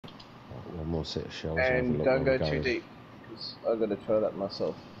more set of shells. And don't go too deep, because I've got to try that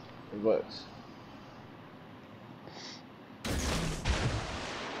myself. It works.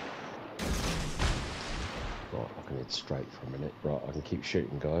 Right, I can hit straight for a minute. Right, I can keep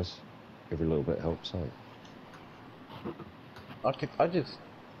shooting, guys. Every little bit helps, eh?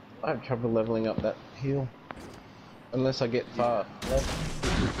 I have trouble leveling up that hill. Unless I get far left.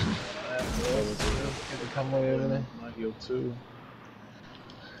 Get the convoy over there. My hill too.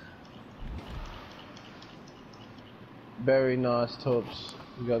 Very nice torps.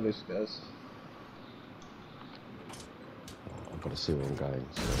 You got this, guys. I've got to see where I'm going.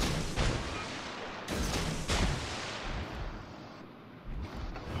 So.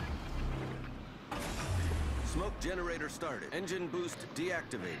 Smoke generator started. Engine boost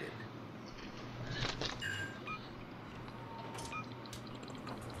deactivated.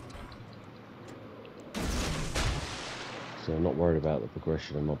 So I'm not worried about the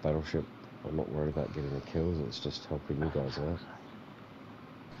progression of my battleship. I'm not worried about getting the kills. It's just helping you guys out.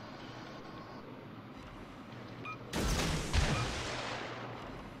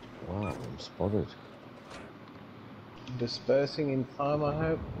 Wow, I'm spotted. Dispersing in time, I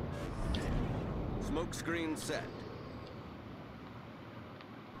hope. Smoke screen set.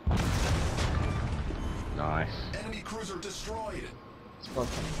 Nice. Enemy cruiser destroyed. It's my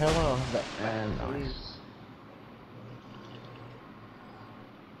propeller. That And nice.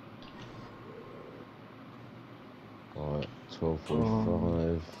 Right,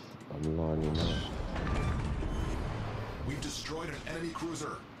 12:45. I'm lining up. We've destroyed an enemy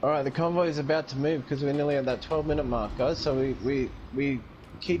cruiser. Alright, the convoy is about to move because we're nearly at that 12-minute mark, guys. So we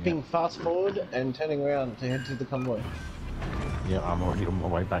keeping fast forward and turning around to head to the convoy. Yeah, I'm already on my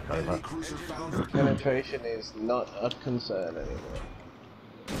way back over. Enemy cruiser found. Penetration is not a concern anymore.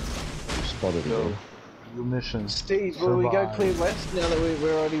 I'm spotted again. New mission. Steve, will we go clear west now that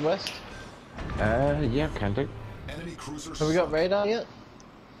we're already west? Yeah, can do. Enemy cruiser. Have we got radar yet?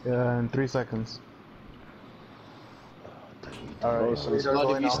 Yeah, in 3 seconds. Alright, Awesome.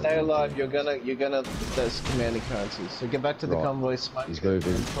 So if you stay alive, you're gonna there's commanding currencies. So get back to the convoy, smoke. He's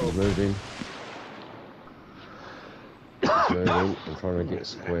moving. He's moving. He's moving. I'm trying to get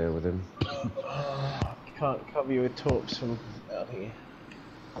square with him. Can't cover you with torps from out here.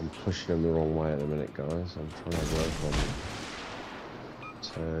 I'm pushing him the wrong way at the minute, guys. I'm trying to work on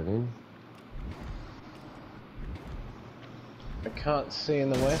turning. I can't see in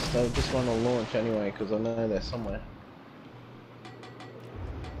the west. I just want to launch anyway because I know they're somewhere.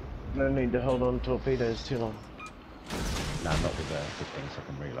 No need to hold on torpedoes too long. No, not with 15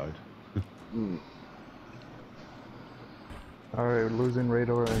 second reload. Alright, we're losing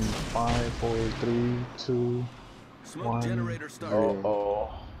radar in 5, 4, 3, 2, Smoke 1. generator started. Oh.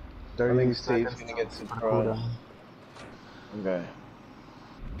 I 30 think Steve's seconds gonna get for surprised. cooldown. Okay.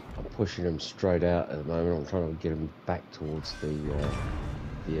 I'm pushing him straight out at the moment. I'm trying to get him back towards the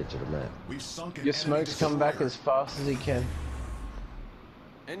edge of the map. We've sunk an Your enemy smoke's come back destroyer. as fast as he can.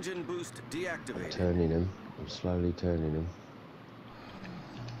 Engine boost I'm deactivated. turning him. I'm slowly turning him.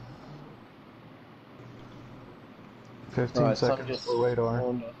 15 Right, seconds just for radar.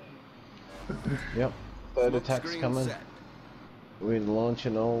 Yep. Third Smoke attack's screen coming. set. We're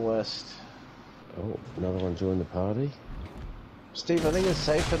launching all west. Oh, another one joined the party. Steve, I think it's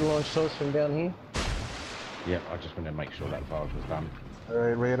safer to launch torps from down here. Yep, I just wanted to make sure that barge was done.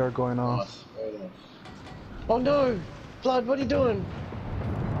 Alright, radar going off. Nice. Very nice. Oh no! Blood, what are you doing?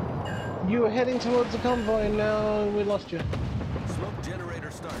 You were heading towards the convoy and now we lost you. Smoke generator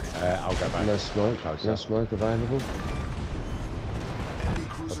started. I'll go back. No smoke. Closer. No smoke available. Enemy I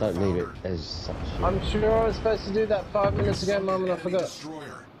cruiser don't need it foundered. as such. I'm sure I was supposed to do that 5 minutes ago, Mum, and I Enemy forgot.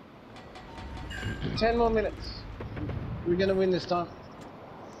 destroyer. 10 more minutes. We're gonna win this time.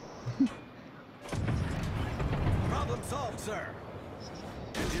 Problem solved, sir.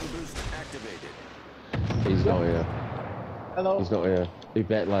 Engine boost activated. He's not here. Hello. He's not here. Be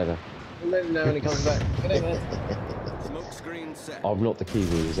back later. We'll let him know when he comes back. Good day, man. Smoke screen set. I'm not the Kiwi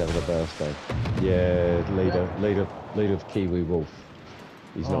who's having a birthday. Yeah, leader of Kiwi Wolf.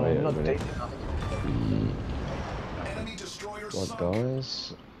 He's not here at not the minute. deep enough. Enemy destroyer Right, sunk.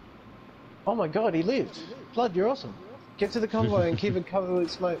 guys. Oh my god, he lived. Blood, you're awesome. Get to the convoy and keep it covered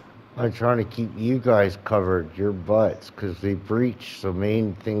with smoke. I'm trying to keep you guys covered, your butts, because they breach, so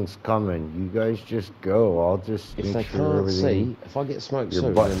main thing's coming. You guys just go. I'll just If they make sure can't everything. see, if I get smoked Your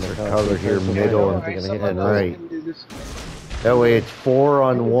soon, butts then they are can't covered see here first of middle all, and- they're gonna hit someone and else right. can do this. That way it's 4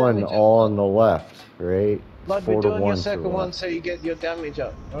 on Make 1, damage. all on the left, right? Blood, 4 we're to doing your 1 for second the one left. so you get your damage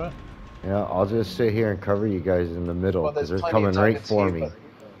up, alright? Yeah, I'll just sit here and cover you guys in the middle, Well, because there's they're plenty of coming right targets for here, me. but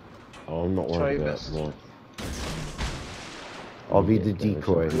Oh, I'm not Try worried your about best. it more. I'll be the Yeah, damage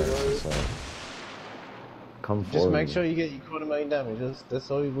decoy. on the left side. Come Just forward. make sure you get your $250,000 damage. That's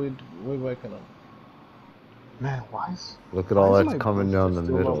all we're working on. Man, why is... Look at all why is that's my coming down the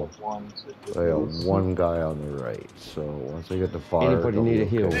booster still middle. level 1? I got one guy on the right. So once I get the fire, Anybody they'll need be a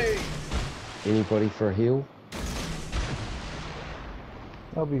heal? okay. Anybody for a heal?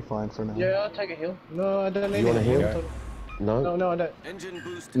 I'll be fine for now. Yeah, I'll take a heal. No, I don't need You want a heal? heal? No? No, I don't. Engine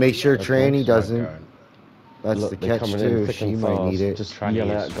boost. Make sure deactivated. Tranny Smoke doesn't. going. That's Look, the they're catch coming in too. thick She and might fast. need it. Just Tranny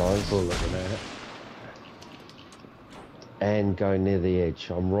yell is out, guys. full at the minute. And go near the edge.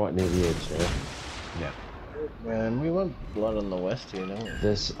 I'm right near the edge, yeah? Yeah. Man, we want blood on the west here, don't we?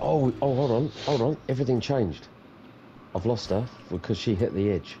 This. Oh, hold on. Everything changed. I've lost her because she hit the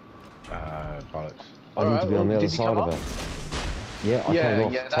edge. Bollocks. I need to be on the other did you come side of up? her. Yeah, I Yeah, came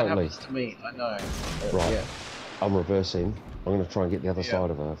off yeah, that totally. happens to me. I know. Right. Yeah. I'm reversing. I'm going to try and get the other Yeah. side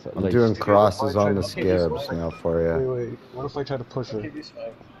of her. For at I'm least. doing crosses on the I'll give you scarabs smoke. now for you. Wait, what if I try to push I'll her? give you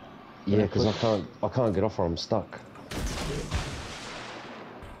smoke. Yeah, because I can't get off her. I'm stuck.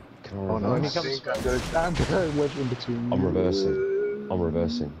 Can I Oh no, I reverse? think I'm gonna wedge in between you. I'm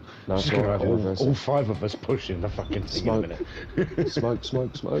reversing. No, it's She's gonna alright. have I'm all reversing. 5 of us pushing the fucking thing Smoke. in a minute. Smoke.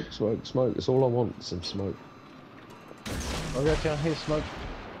 It's all I want. Some smoke. I'll go down here, smoke.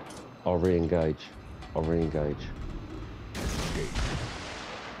 I'll re-engage.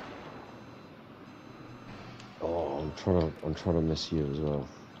 Oh, I'm trying to miss you as well.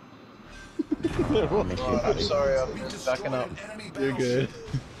 I'm sorry, I'm just backing up. You're good.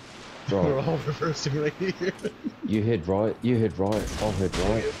 Right. all reversing right here. You head right, I'll head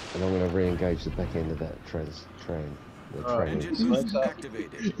right, and I'm going to re-engage the back end of that train. The train. Engine Smoke's boost up.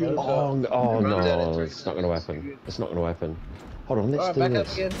 activated. Oh Runs out in no, 3 it's not going to happen. It's not going to happen. Hold on, let's Alright, do back up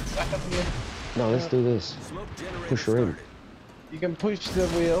this. again. Back up again. No, let's do this. Smoke generator Push her in. started. You can push the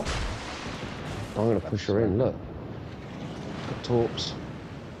wheel. I'm going to push her in, look. Got torps.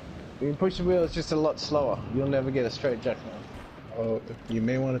 You can push the wheel, it's just a lot slower. You'll never get a straight jack now. Oh, you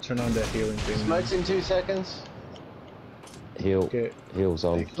may want to turn on that healing thing. Smoke's in 2 seconds. Heal. Okay. Heal's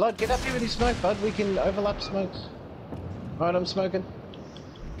on. Blood, get up here with your smoke, bud. We can overlap smokes. Alright, I'm smoking.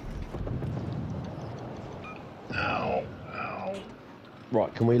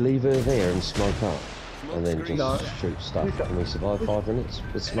 Right, can we leave her there and smoke up? And then just No. shoot stuff? Can we survive 5 minutes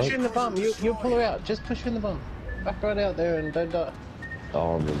with Push smoke? her in the bum. You'll pull her out. Just push her in the bum. Back right out there and don't die.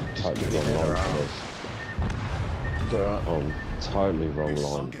 Oh, I'm in totally wrong line for this. It's alright. I'm totally wrong line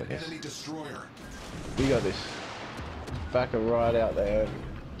Sunk for an this. enemy destroyer. You got this. Back her right out there and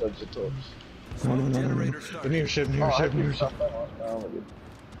dodge the torps. Smoke generator The started. near ship.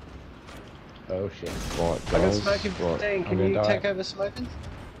 Oh shit. Right, I got guys. smoking Right. 15. Can gonna you die. take over smoking?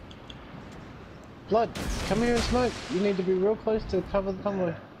 Blood, come here and smoke. You need to be real close to cover the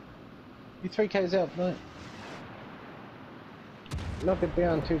convoy. You 3Ks out, mate. Knock it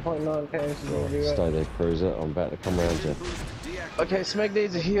down 2.9 Ks and you'll be right. Stay there, cruiser. I'm about to come around you. Boost deactivated. Okay, Smeg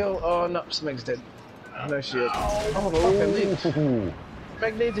needs a heal. Oh no, Smeg's dead. No shit. Oh, fucking lift.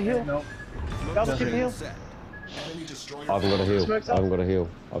 Smeg needs a heal. No. Double ship heal. Set. Enemy destroyer. I haven't got a heal. Smoke's I up. haven't got a heal.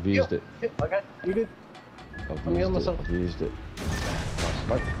 I've Heal. used it. Heal. Okay, you did. I've I'm healing used it. myself. I've used it. Nice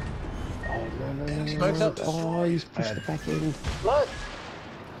smoke. Smoke's up. Oh, he's pushed the back end. Blood.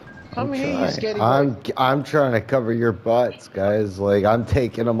 Come here, you scaredy boy. I'm trying to cover your butts, guys. Like I'm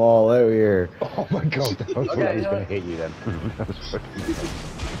taking them all out here. Oh my god, I thought I was Okay, gonna hit you then. That was fucking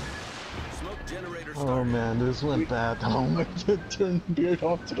Smoke generator Oh started. man, this went bad. Oh my god, turn beard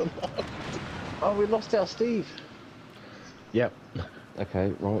off to the left. Oh, we lost our Steve. Yep.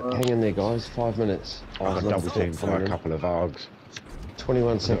 Okay, right. Hang in there, guys. 5 minutes. I got Another double torp teamed by coming a in. couple of args.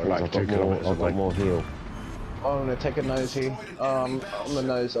 21 seconds. like I've 2 got more. kilometres I've got away. more heal. Oh, I'm gonna take a nose here. On the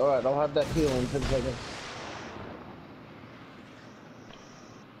nose. Alright, I'll have that heal in 10 seconds.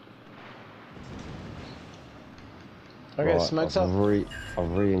 Okay, Right, smoke's up.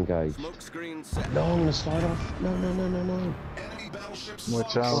 I've re-engaged. Smoke screen set. No, I'm gonna slide off. No. Enemy battleships.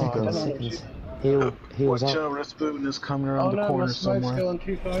 Watch out. Seconds, no. seconds. Heals Watch up. out, Rasputin is coming Oh around the no, my corner smoke's somewhere. going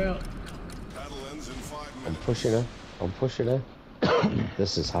too far out. Battle ends in 5 I'm minutes. pushing her.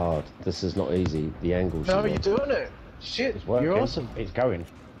 This is hard. This is not easy. The angles. No, are you're doing it. Shit, It's working. you're awesome. It's going.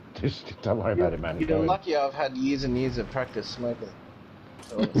 Just don't worry about it, man. It's You're going. lucky I've had years and years of practice smoking.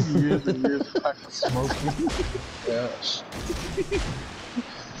 So, Years and years of practice smoking. yeah.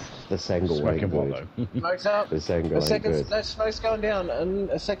 This angle ain't Smoking what good. though? Smoke's up. This angle A ain't second, good. no smoke's going down, and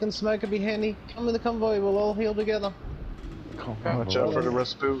a second smoke would be handy. Come in the convoy, we'll all heal together. Watch out for the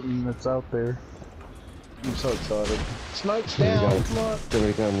Rasputin that's out there. I'm so excited. Smoke's Here we down, go. come on. There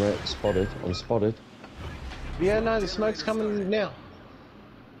we go, Red. Spotted. I'm spotted. Yeah, no, the smoke's coming now.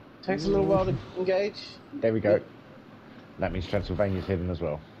 Takes a little while to engage. There we go. That means Transylvania's hidden as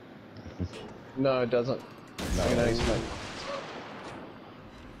well. No, it doesn't. You know, he's smoking.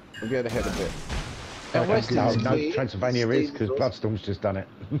 We'll get ahead a bit. No, Our west is no, clear. Transylvania is because Steve- Bloodstorm's just done it.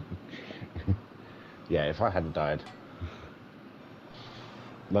 Yeah, if I hadn't died.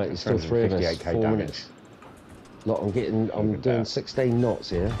 Mate, it's still 3 of us, 358k 4 damage. minutes. Look, I'm Even doing better. 16 knots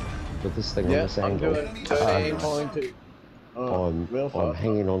here with this thing on Yeah, this I'm angle. doing 13.2. Oh, real I'm fast.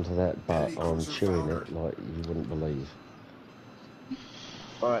 hanging on to that butt. I'm chewing it like you wouldn't believe.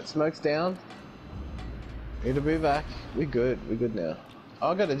 Alright, smoke's down. It'll be back. We're good now.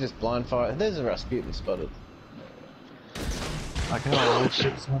 I gotta just blind fire. There's a Rasputin spotted. I can all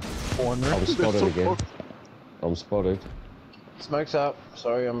ships in the corner. I'm They're spotted so again. close. I'm spotted. Smoke's up.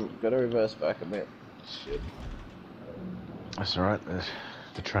 Sorry, I'm gonna reverse back a bit. Shit. That's alright.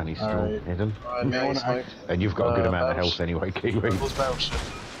 The tranny's still Alright. hidden. Alright, now you smoke. And you've got a good amount of battleship. health anyway, Kiwi. Those battleship.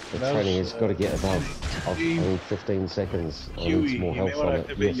 The That training was, has got to get above. I need 15 seconds. I need Huey, some more you may health want on to it.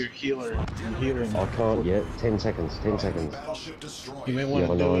 activate Yes. your healer. Your healing. I can't yet. 10 seconds. 10 seconds. Battleship destroyed. You may Yeah, want I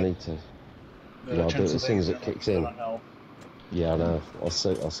to know. do I it. need to. Yeah, I'll do it as soon as it kicks in. Yeah, I know. I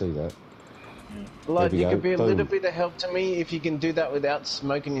see that. Blood, There we you go. could be a little Boom. bit of help to me if you can do that without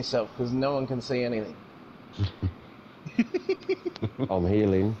smoking yourself, because no one can see anything. I'm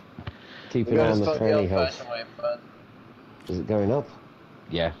healing. Keep We an eye gotta on the stop the tranny health. old-fashioned way, bud. Is it going up?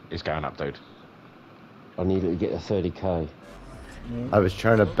 Yeah, it's going up, dude. I need to get a 30k. I was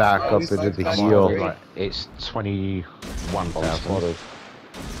trying to back Oh, up this into light's the back heel. on. Right, it's I'm 21,000. spotted.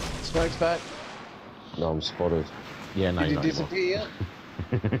 Smoke's back. No, I'm spotted. Yeah, no, Did he not anymore. disappear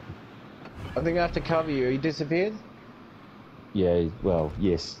yet? I think I have to cover you. He disappeared? Yeah, well,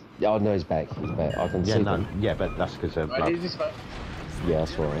 yes. Oh, no, he's back. He's back. I can Yeah, see no, them. yeah, but that's because of Right, blood. he's just back. Yeah,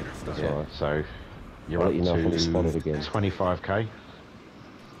 that's right. That's Yeah, right. so you're I'll up let you know if I'm spotted to again. 25k.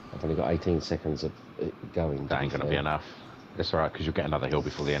 I've only got 18 seconds of it going. That ain't gonna be enough. It's alright, because you'll get another hill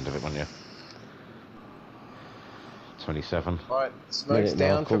before the end of it, won't you? 27. Alright, smoke's Minute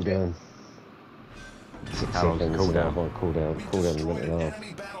now, down for a cool bit. down. 6 How long's the seconds. cooldown? I'm on cooldown a minute and a half.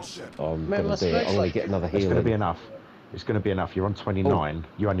 Enemy battleship. I'm Man, gonna my do it. smoke's I'm gonna like- get another It's gonna be healing. enough. It's gonna be enough. You're on 29.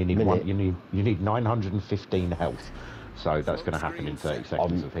 You only need minute. one. You need 915 health. So that's gonna happen in 30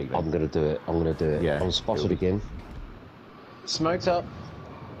 seconds of healing. I'm gonna do it. I'm gonna do it. Yeah, I'm spotted it'll- again. Smoke's up.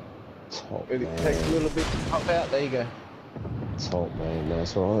 Top It takes a man. little bit to pop out. There you go. Top man. No,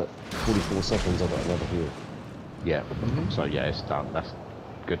 it's alright. 44 seconds. I've got another heal. Yeah. So yeah, it's done. That's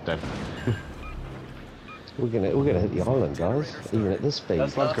good then. We're gonna hit the island, guys. Even at this speed.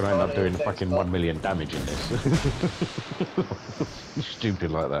 That's Blood's gonna end up doing Thanks, fucking Bob. 1 million damage in this.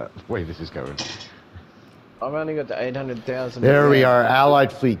 Stupid like that. The way this is going. I've only got to 800,000. There we are,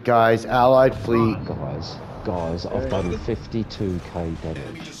 Allied fleet, guys. Allied fleet. Guys, I've done 52k Enemy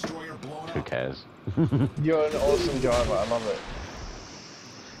damage. destroyer blown Who up. cares? You're an awesome driver. I love it.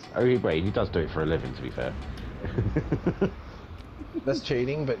 Oh wait, he does do it for a living. To be fair. That's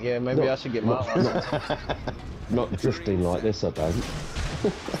cheating, but yeah, maybe I should get my license. Not drifting like this, I don't.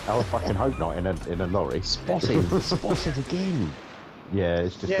 I would fucking hope not in a lorry. Spotted again. Yeah,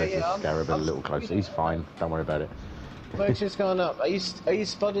 it's just Yeah, a yeah, scarab a little closer. He's fine. Don't worry about it. Smoke's just gone up. Are you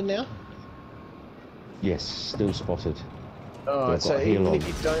spotted now? Yes, still spotted. Alright, I've so got a heal even on. if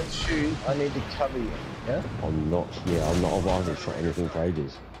you don't shoot, I need to cover you. Yeah? I'm not. I haven't shot anything for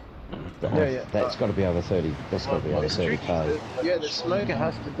ages. But Yeah. that's got to be over 30. That's got to be over It's tricky. 30k. Yeah, the smoker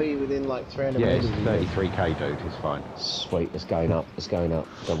has to be within like 300 Yeah, it's meters. 33k, dude. It's fine. Sweet, it's going up. It's going up.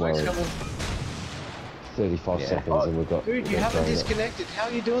 Don't worry. Smoke's coming. 35 Yeah. seconds and we've got. Dude, you we're haven't going up. disconnected. How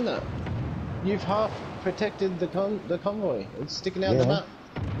are you doing that? You've half protected the convoy. It's sticking out the Yeah. map.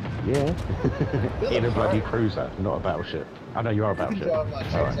 Yeah. In a bloody cruiser, not a battleship. I know you are a You can battleship. drive like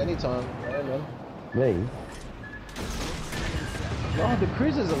All trucks right. anytime. Yeah, man. Me? Oh, the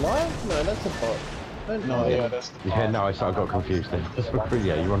cruiser's alive? No, that's a bot. Don't No, yeah, that's the Yeah, no, I got confused then.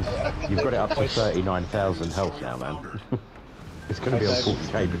 Yeah, you've got it up to 39,000 health now, man. It's going to be on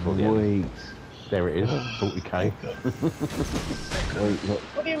 40k before the end. Wait. There it is, 40k. Wait, look.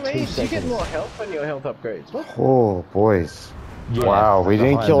 What do you 2 mean? You get seconds. more health on your health upgrades. What? Oh, boys. Yeah, Wow, we the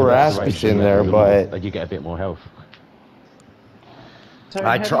didn't higher kill the Rasputin restoration there, level, but you get a bit more health. So I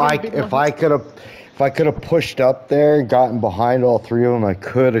how do you try. get a bit If more I could have pushed up there and gotten behind all three of them, I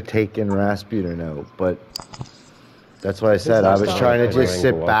could have taken Rasputin out. But that's why I said I was not trying to angle, just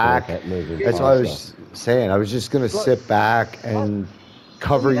sit back. That's why I was saying I was just gonna sit back and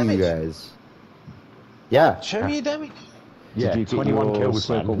cover you guys. Yeah, Show me your damage. Yeah, you get 21 your kills,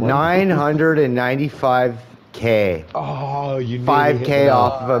 circle man. one? 995k. Oh, you 5k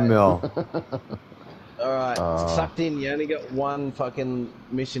off of a mil. Alright, sucked in. You only got one fucking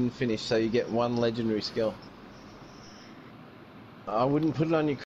mission finished, so you get one legendary skill. I wouldn't put it on your